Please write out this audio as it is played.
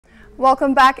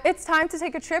Welcome back. It's time to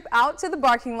take a trip out to the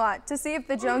parking lot to see if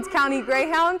the Jones County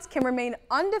Greyhounds can remain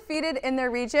undefeated in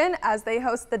their region as they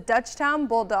host the Dutchtown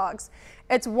Bulldogs.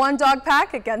 It's one dog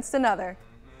pack against another.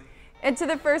 Into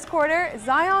the first quarter,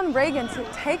 Zion Reagan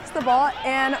takes the ball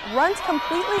and runs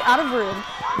completely out of room.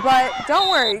 But don't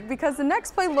worry, because the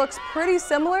next play looks pretty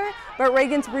similar, but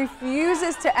Reagan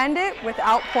refuses to end it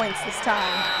without points this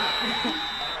time.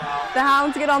 The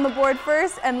Hounds get on the board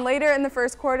first, and later in the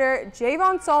first quarter,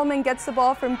 Javon Solomon gets the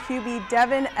ball from QB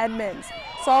Devin Edmonds.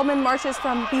 Solomon marches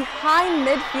from behind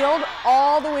midfield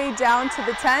all the way down to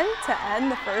the 10 to end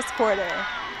the first quarter.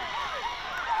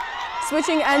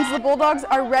 Switching ends, the Bulldogs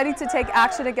are ready to take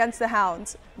action against the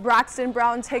Hounds. Braxton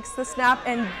Brown takes the snap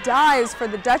and dives for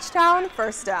the Dutchtown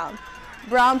first down.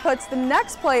 Brown puts the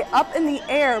next play up in the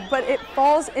air, but it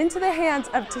falls into the hands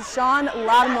of Tashawn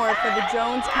Lattimore for the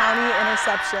Jones County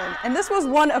interception. And this was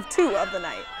one of two of the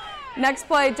night. Next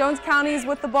play, Jones County is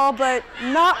with the ball, but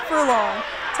not for long.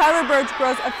 Tyler Birch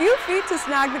grows a few feet to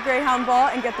snag the Greyhound ball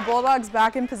and get the Bulldogs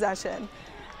back in possession.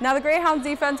 Now the Greyhounds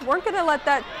defense weren't going to let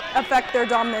that affect their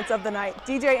dominance of the night.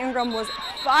 DJ Ingram was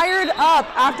fired up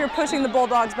after pushing the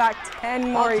Bulldogs back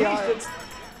 10 more yards.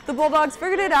 The Bulldogs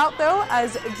figured it out though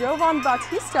as Jovan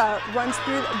Bautista runs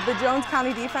through the Jones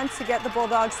County defense to get the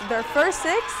Bulldogs their first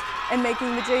 6 and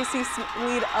making the JC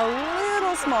lead a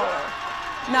little smaller.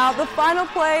 Now the final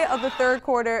play of the third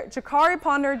quarter, Jakari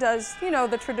Ponder does,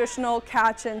 the traditional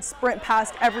catch and sprint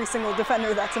past every single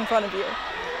defender that's in front of you.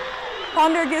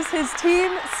 Ponder gives his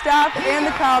team, staff, and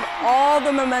the crowd all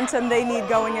the momentum they need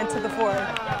going into the fourth.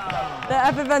 The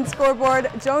FFN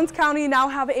scoreboard, Jones County now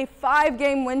have a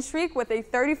 5-game win streak with a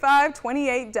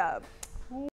 35-28 dub.